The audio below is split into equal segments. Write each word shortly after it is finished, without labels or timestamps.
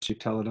you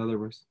tell it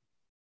otherwise.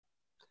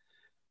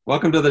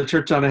 Welcome to the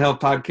Church on a Hill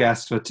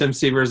podcast with Tim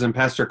Sievers and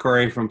Pastor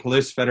Corey from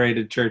Palouse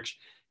Federated Church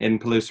in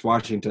Palouse,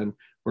 Washington.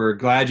 We're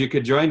glad you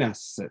could join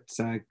us. It's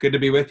good to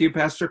be with you,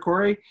 Pastor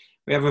Corey.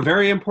 We have a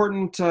very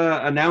important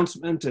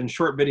announcement and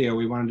short video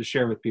we wanted to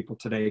share with people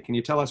today. Can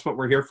you tell us what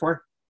we're here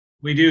for?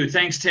 We do.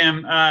 Thanks,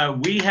 Tim.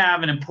 We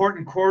have an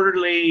important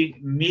quarterly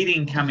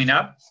meeting coming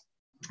up.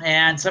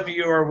 And some of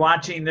you are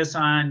watching this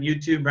on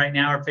YouTube right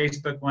now or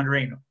Facebook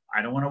wondering,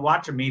 I don't want to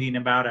watch a meeting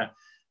about a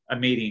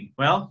meeting.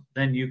 Well,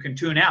 then you can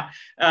tune out.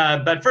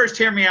 But first,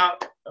 hear me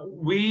out.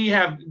 We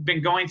have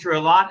been going through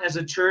a lot as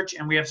a church,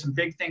 and we have some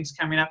big things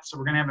coming up. So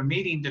we're going to have a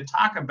meeting to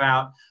talk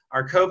about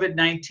our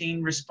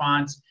COVID-19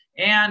 response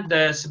and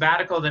the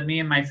sabbatical that me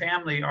and my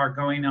family are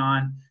going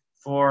on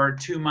for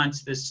 2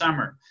 months this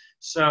summer.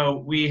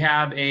 So we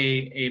have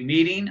a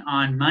meeting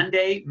on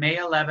Monday, May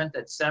 11th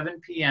at 7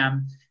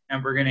 p.m.,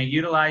 and we're going to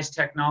utilize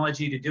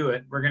technology to do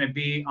it. We're going to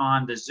be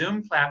on the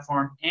Zoom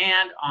platform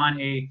and on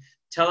a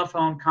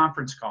telephone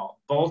conference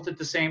call, both at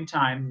the same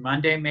time,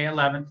 Monday, May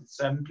 11th at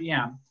 7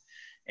 p.m.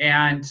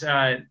 And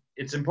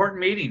it's an important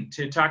meeting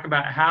to talk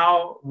about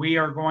how we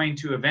are going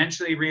to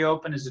eventually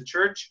reopen as a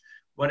church.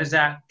 What is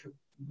that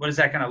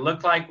going to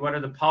look like? What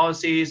are the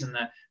policies and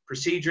the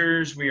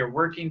procedures we are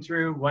working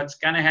through? What's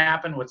going to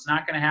happen? What's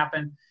not going to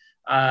happen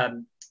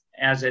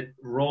as it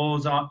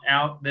rolls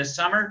out this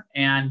summer?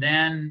 And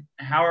then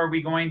how are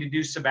we going to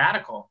do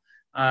sabbatical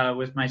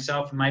with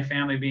myself and my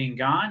family being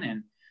gone?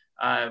 And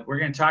we're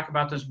going to talk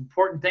about those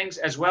important things,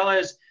 as well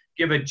as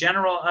give a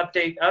general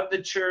update of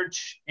the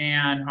church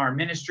and our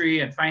ministry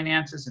and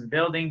finances and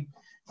building.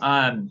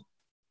 Have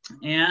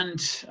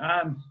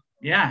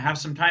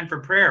some time for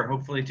prayer,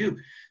 hopefully, too.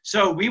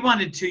 So we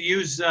wanted to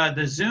use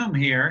the Zoom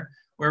here,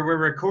 where we're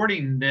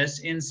recording this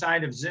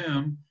inside of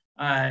Zoom,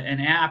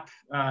 an app.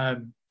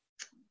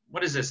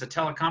 What is this, a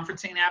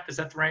teleconferencing app? Is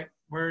that the right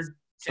word,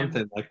 Tim?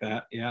 Something like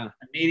that, yeah.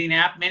 A meeting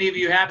app. Many of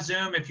you have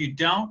Zoom. If you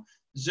don't,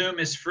 Zoom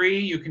is free.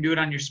 You can do it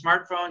on your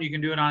smartphone. You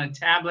can do it on a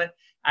tablet.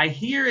 I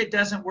hear it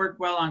doesn't work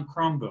well on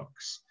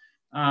Chromebooks.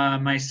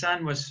 My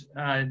son was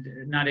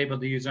not able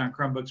to use it on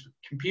Chromebooks.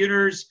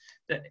 Computers,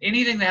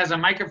 anything that has a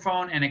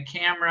microphone and a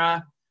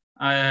camera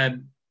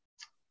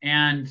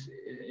and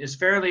is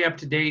fairly up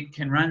to date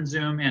can run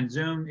Zoom, and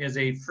Zoom is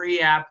a free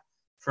app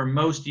for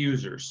most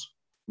users.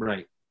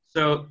 Right.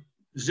 So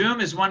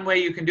Zoom is one way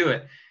you can do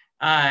it.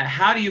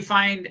 How do you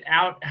find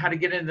out how to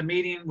get into the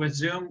meeting with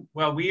Zoom?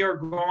 Well, we are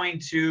going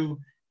to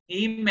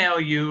email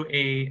you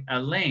a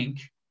link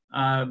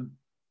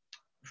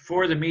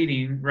for the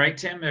meeting, right,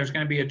 Tim? There's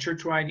going to be a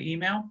church-wide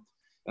email.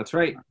 That's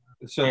right.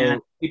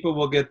 So people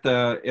will get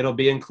it'll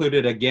be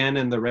included again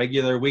in the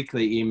regular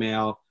weekly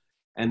email.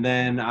 And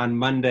then on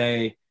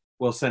Monday,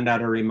 we'll send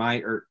out a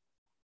reminder.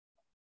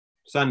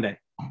 On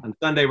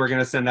Sunday, we're going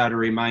to send out a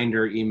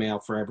reminder email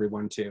for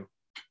everyone too.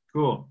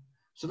 Cool.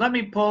 So let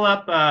me pull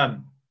up a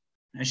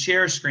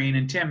share screen,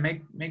 and Tim,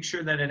 make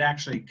sure that it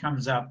actually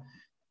comes up.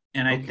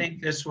 And I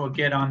think this will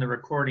get on the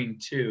recording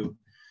too.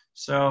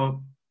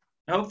 So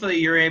hopefully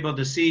you're able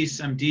to see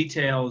some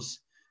details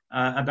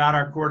about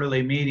our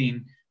quarterly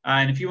meeting.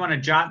 And if you want to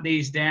jot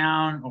these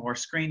down or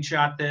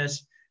screenshot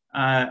this,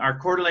 our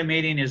quarterly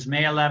meeting is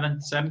May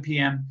 11th, 7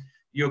 p.m.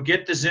 You'll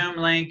get the Zoom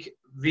link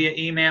via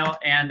email,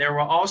 and there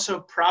will also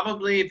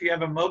probably, if you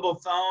have a mobile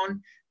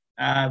phone,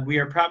 we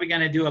are probably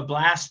going to do a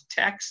blast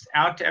text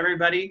out to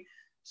everybody.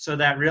 So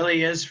that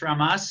really is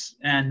from us,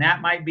 and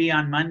that might be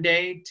on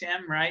Monday,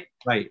 Tim, right?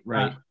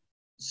 Right.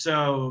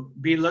 So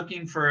be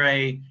looking for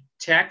a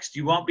text.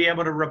 You won't be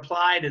able to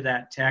reply to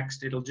that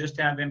text. It'll just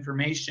have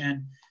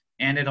information,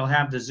 and it'll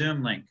have the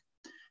Zoom link.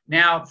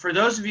 Now, for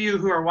those of you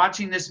who are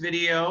watching this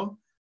video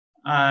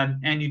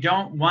and you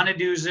don't want to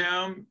do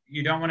Zoom,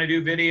 you don't want to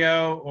do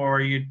video, or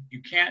you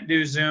can't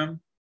do Zoom,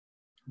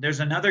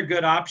 there's another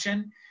good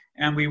option,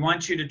 and we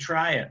want you to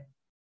try it.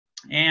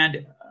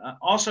 And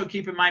also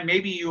keep in mind,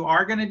 maybe you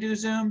are going to do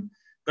Zoom,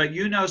 but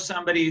you know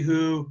somebody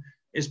who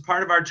is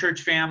part of our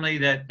church family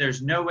that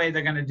there's no way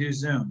they're going to do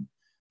Zoom.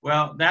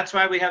 Well, that's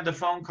why we have the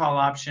phone call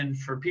option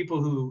for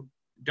people who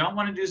don't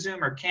want to do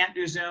Zoom or can't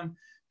do Zoom,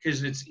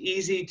 because it's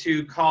easy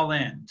to call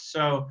in.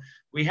 So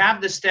we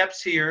have the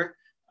steps here,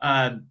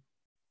 and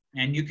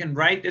you can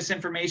write this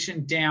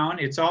information down.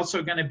 It's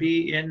also going to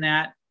be in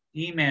that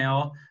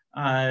email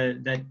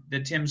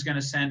that Tim's going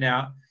to send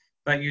out.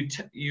 But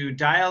you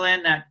dial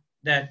in that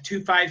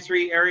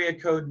 253 area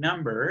code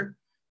number,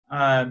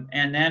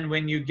 and then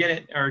when you get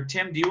it, or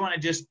Tim, do you want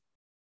to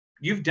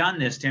you've done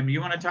this, Tim, do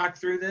you want to talk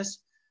through this?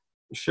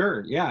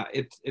 Sure, yeah,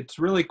 it's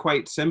really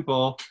quite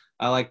simple.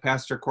 Like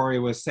Pastor Corey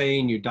was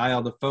saying, you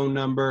dial the phone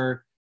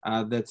number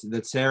that's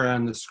there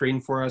on the screen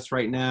for us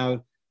right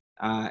now,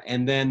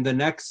 and then the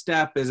next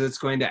step is it's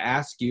going to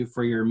ask you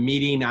for your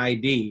meeting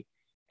ID,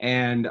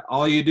 and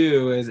all you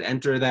do is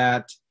enter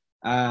that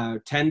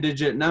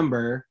 10-digit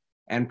number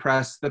and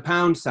press the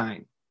pound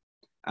sign.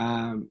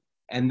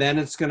 And then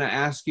it's going to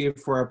ask you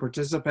for a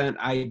participant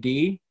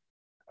ID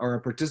or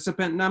a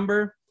participant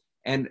number,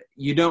 and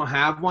you don't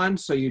have one,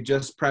 so you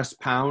just press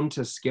pound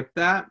to skip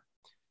that.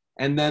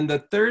 And then the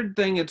third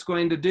thing it's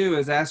going to do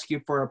is ask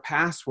you for a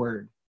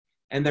password.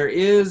 And there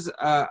is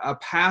a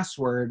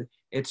password.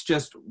 It's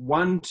just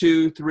 1,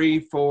 2, 3,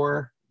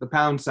 4, the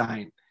pound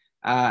sign.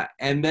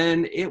 And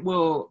then it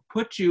will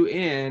put you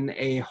in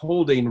a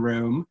holding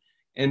room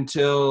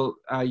until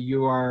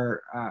you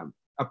are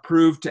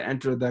approved to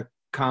enter the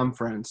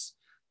conference.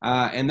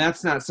 And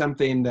that's not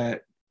something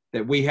that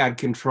we had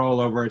control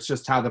over. It's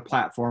just how the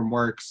platform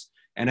works.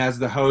 And as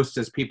the host,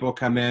 as people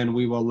come in,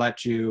 we will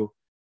let you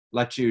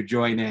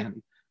join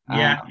in.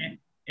 Yeah,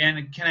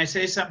 and can I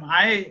say something?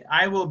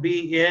 I will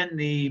be in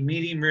the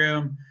meeting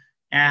room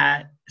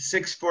at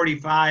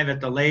 6:45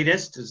 at the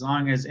latest, as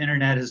long as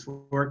internet is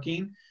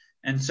working.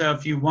 And so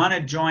if you want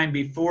to join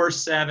before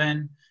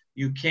 7,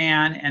 you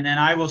can. And then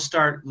I will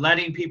start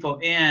letting people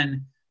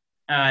in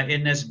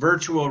this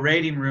virtual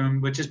rating room,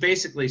 which is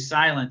basically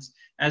silence.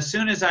 As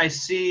soon as I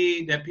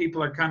see that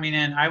people are coming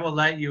in, I will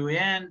let you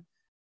in,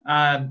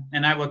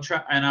 and I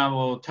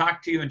will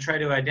talk to you and try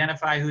to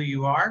identify who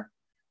you are.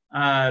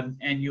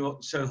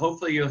 So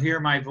hopefully you'll hear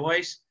my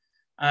voice,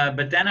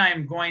 but then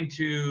I'm going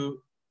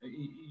to,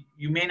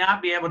 you may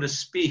not be able to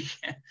speak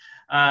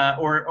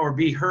or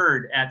be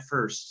heard at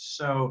first.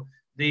 So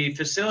the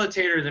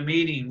facilitator of the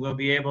meeting will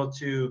be able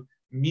to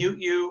mute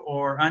you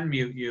or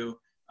unmute you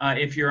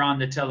if you're on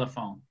the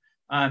telephone.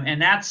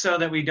 And that's so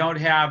that we don't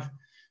have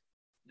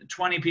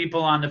 20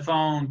 people on the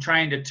phone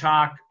trying to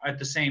talk at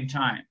the same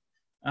time.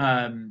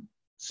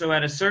 So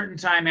at a certain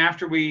time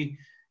after we've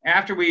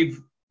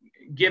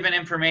given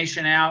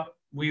information out,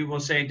 we will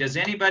say, does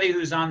anybody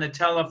who's on the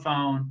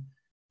telephone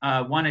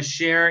want to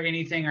share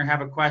anything or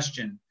have a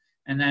question?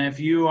 And then if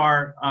you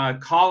are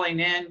calling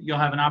in, you'll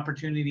have an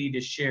opportunity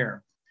to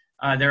share.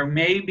 There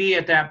may be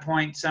at that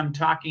point some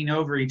talking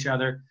over each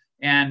other,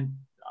 and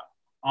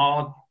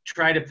I'll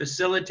try to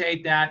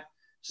facilitate that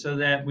so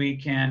that we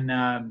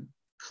can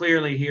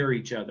clearly hear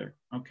each other,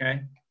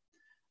 okay?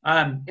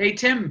 Hey,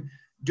 Tim,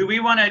 do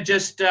we want to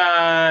just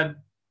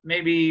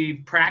maybe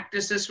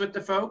practice this with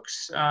the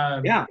folks?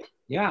 Yeah.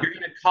 You're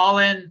going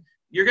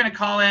to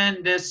call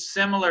in this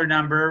similar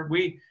number.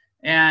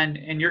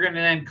 And you're going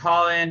to then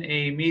call in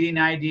a meeting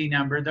ID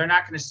number. They're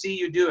not going to see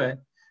you do it,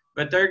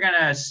 but they're going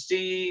to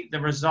see the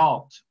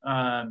result.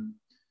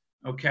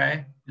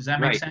 Okay, does that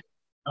make sense?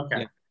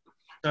 Okay. Yeah.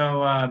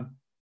 So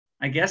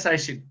I guess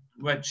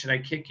should I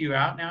kick you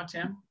out now,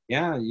 Tim?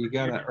 Yeah, you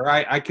gotta, or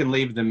I can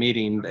leave the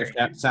meeting, okay, if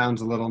that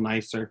sounds a little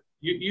nicer.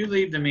 You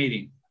leave the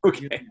meeting.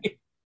 Okay.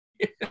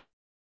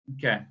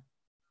 Okay.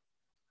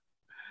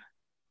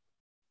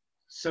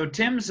 So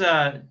Tim's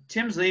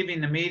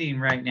leaving the meeting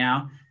right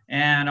now,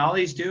 and all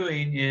he's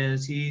doing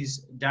is he's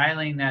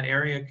dialing that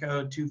area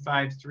code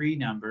 253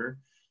 number,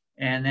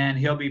 and then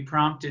he'll be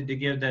prompted to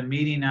give the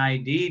meeting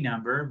ID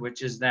number,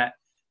 which is that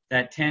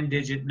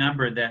 10-digit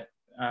number that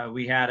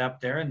we had up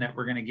there and that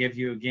we're going to give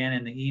you again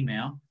in the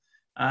email.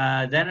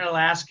 Then it'll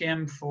ask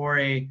him for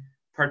a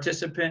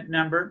participant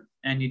number,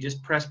 and you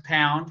just press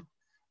pound.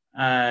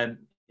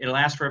 It'll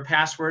ask for a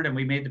password, and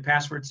we made the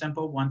password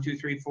simple, 1, 2,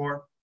 3,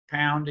 4,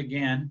 pound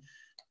again.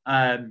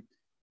 And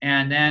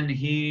then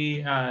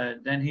he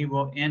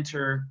will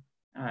enter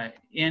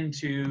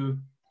into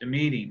the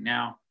meeting.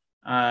 Now,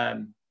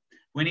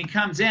 when he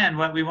comes in,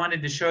 what we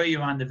wanted to show you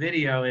on the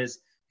video is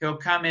he'll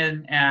come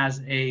in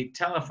as a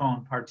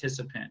telephone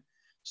participant.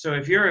 So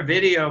if you're a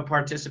video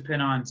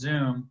participant on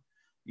Zoom,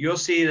 you'll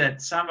see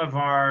that some of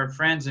our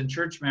friends and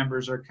church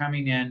members are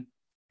coming in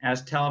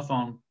as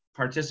telephone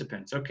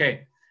participants.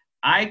 Okay,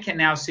 I can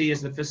now see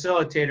as the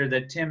facilitator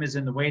that Tim is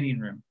in the waiting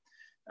room.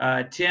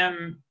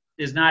 Tim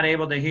is not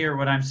able to hear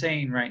what I'm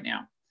saying right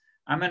now.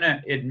 I'm going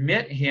to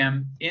admit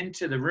him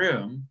into the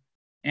room,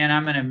 and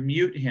I'm going to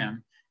mute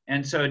him.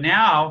 And so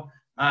now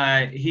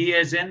he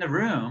is in the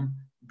room,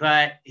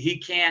 but he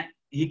can't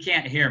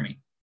hear me.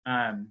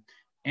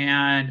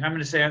 And I'm going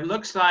to say, it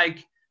looks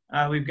like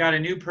we've got a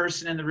new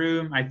person in the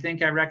room. I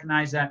think I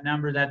recognize that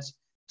number. That's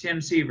Tim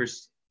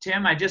Sievers.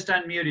 Tim, I just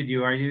unmuted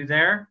you. Are you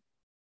there?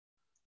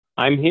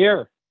 I'm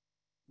here.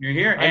 You're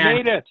here. I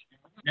made it.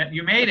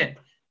 You made it.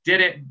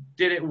 Did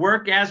it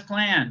work as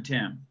planned,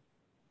 Tim?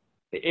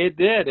 It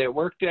did. It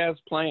worked as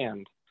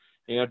planned.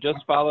 You know,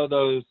 just follow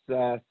those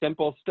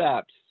simple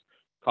steps.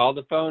 Call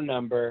the phone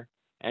number,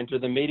 enter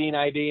the meeting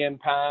ID in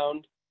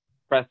pound,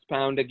 press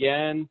pound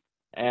again,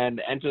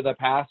 and enter the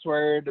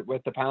password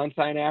with the pound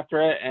sign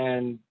after it,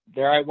 and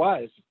there I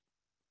was.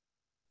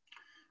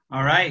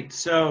 All right.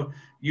 So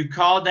you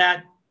called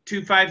that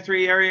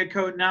 253 area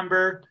code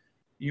number.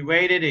 You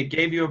waited. It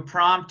gave you a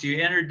prompt. You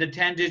entered the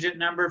 10-digit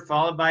number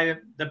followed by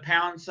the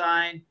pound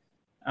sign.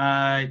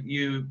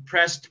 You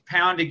pressed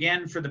pound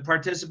again for the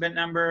participant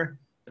number.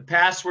 The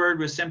password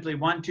was simply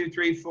 1, 2,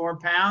 3, 4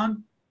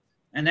 pound,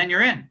 and then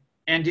you're in.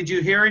 And did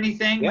you hear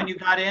anything when you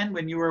got in,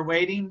 when you were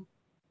waiting?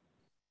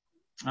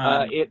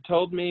 It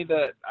told me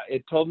that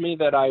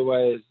I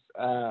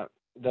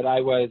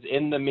was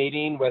in the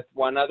meeting with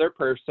one other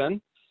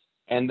person,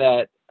 and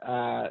that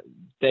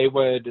they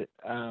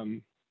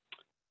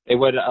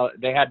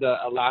had to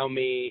allow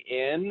me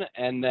in,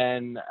 and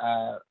then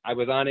I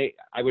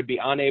would be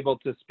unable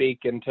to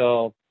speak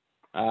until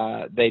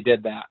they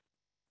did that.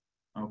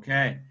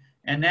 Okay.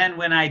 And then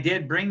when I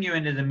did bring you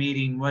into the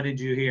meeting, what did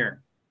you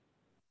hear?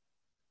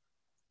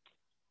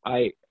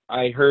 I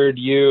heard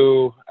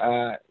you,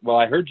 well,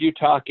 I heard you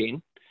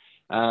talking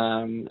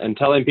and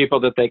telling people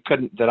that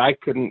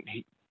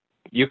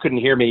you couldn't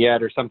hear me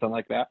yet or something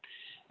like that.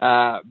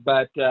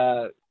 But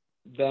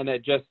then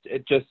it just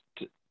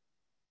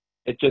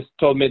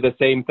told me the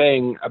same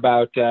thing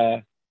about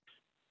that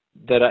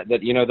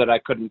I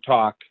couldn't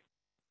talk.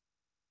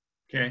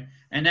 Okay.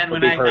 And then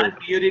when I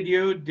unmuted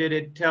you, did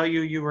it tell you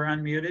you were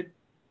unmuted?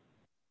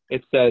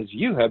 It says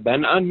you have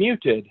been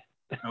unmuted.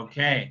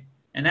 Okay.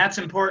 And that's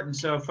important.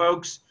 So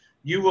folks,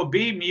 you will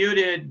be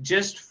muted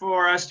just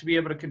for us to be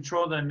able to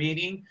control the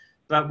meeting,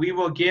 but we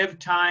will give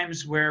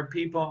times where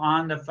people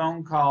on the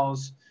phone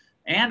calls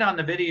and on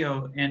the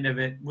video end of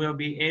it will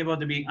be able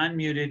to be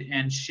unmuted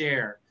and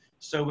share.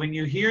 So when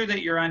you hear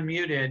that you're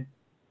unmuted,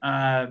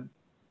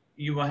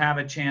 you will have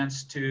a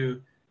chance to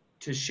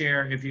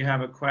share if you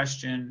have a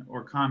question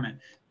or comment.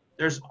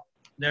 There's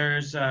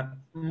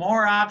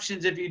more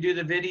options if you do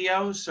the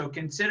video, so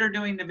consider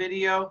doing the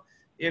video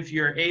if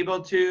you're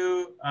able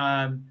to.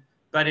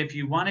 But if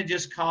you want to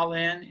just call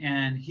in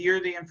and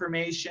hear the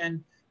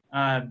information,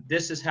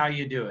 this is how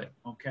you do it,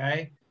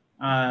 okay?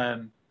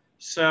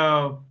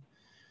 So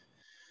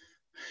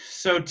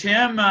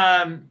Tim,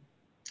 why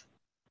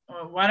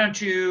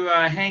don't you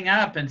hang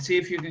up and see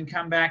if you can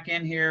come back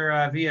in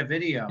here via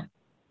video.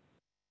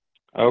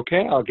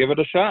 Okay, I'll give it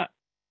a shot.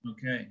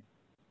 Okay.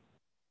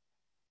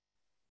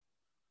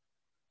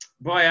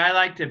 Boy, I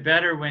liked it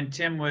better when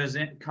Tim was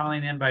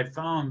calling in by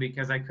phone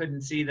because I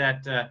couldn't see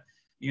that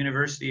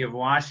University of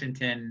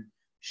Washington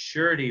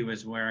shirt he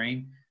was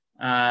wearing.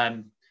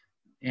 And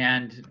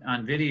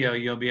on video,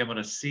 you'll be able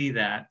to see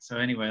that. So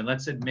anyway,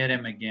 let's admit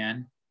him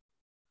again.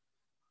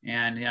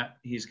 And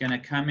he's going to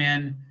come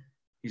in.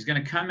 He's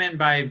going to come in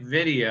by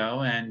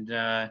video. And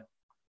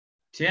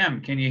Tim,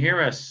 can you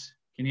hear us?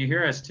 Can you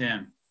hear us,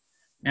 Tim?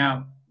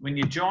 Now, when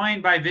you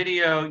join by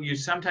video, you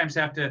sometimes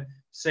have to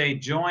say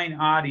join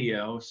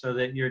audio so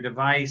that your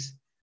device,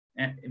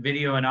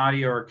 video and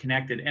audio are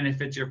connected. And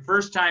if it's your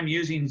first time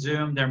using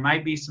Zoom, there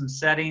might be some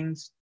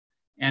settings.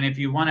 And if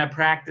you want to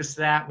practice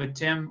that with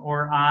Tim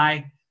or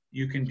I,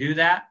 you can do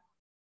that.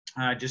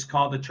 Just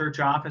call the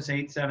church office,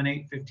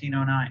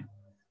 878-1509.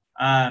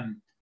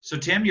 So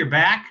Tim, you're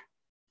back.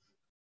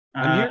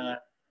 I'm here.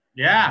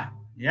 Yeah.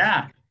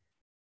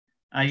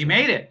 You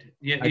made it.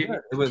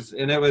 It was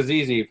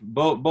easy.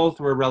 Both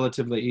were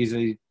relatively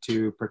easy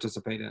to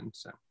participate in.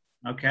 So.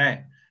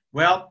 Okay.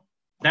 Well,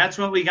 that's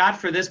what we got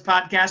for this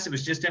podcast. It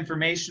was just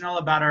informational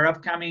about our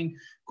upcoming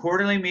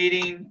quarterly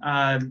meeting,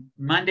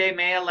 Monday,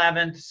 May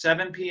 11th,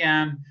 7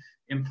 p.m.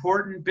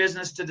 Important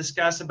business to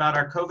discuss about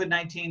our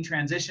COVID-19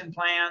 transition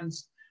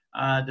plans,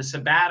 the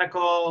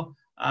sabbatical,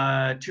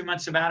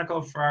 2-month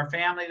sabbatical for our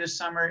family this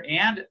summer,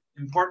 and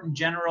important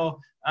general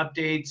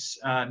updates,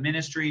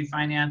 ministry,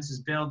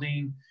 finances,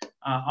 building,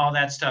 all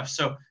that stuff.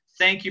 So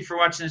thank you for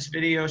watching this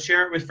video.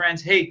 Share it with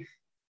friends. Hey,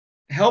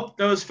 help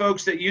those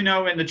folks that you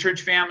know in the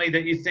church family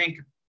that you think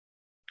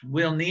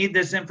will need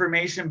this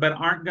information but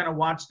aren't going to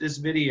watch this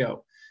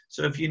video.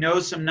 So if you know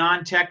some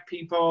non-tech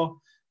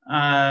people,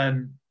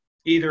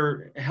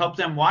 either help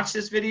them watch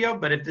this video,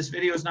 but if this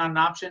video is not an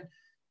option,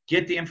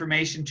 get the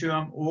information to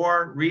them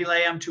or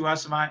relay them to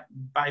us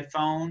by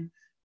phone,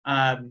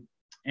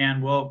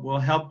 and we'll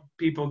help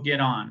people get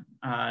on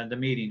the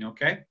meeting,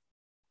 okay?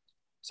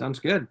 Sounds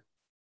good.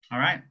 All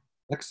right.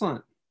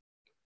 Excellent.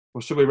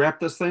 Well, should we wrap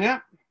this thing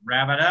up?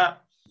 Wrap it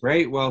up.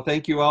 Great. Well,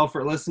 thank you all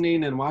for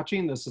listening and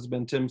watching. This has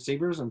been Tim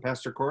Sievers and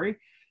Pastor Corey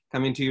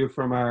coming to you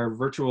from our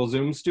virtual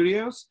Zoom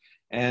studios,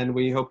 and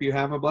we hope you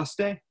have a blessed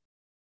day.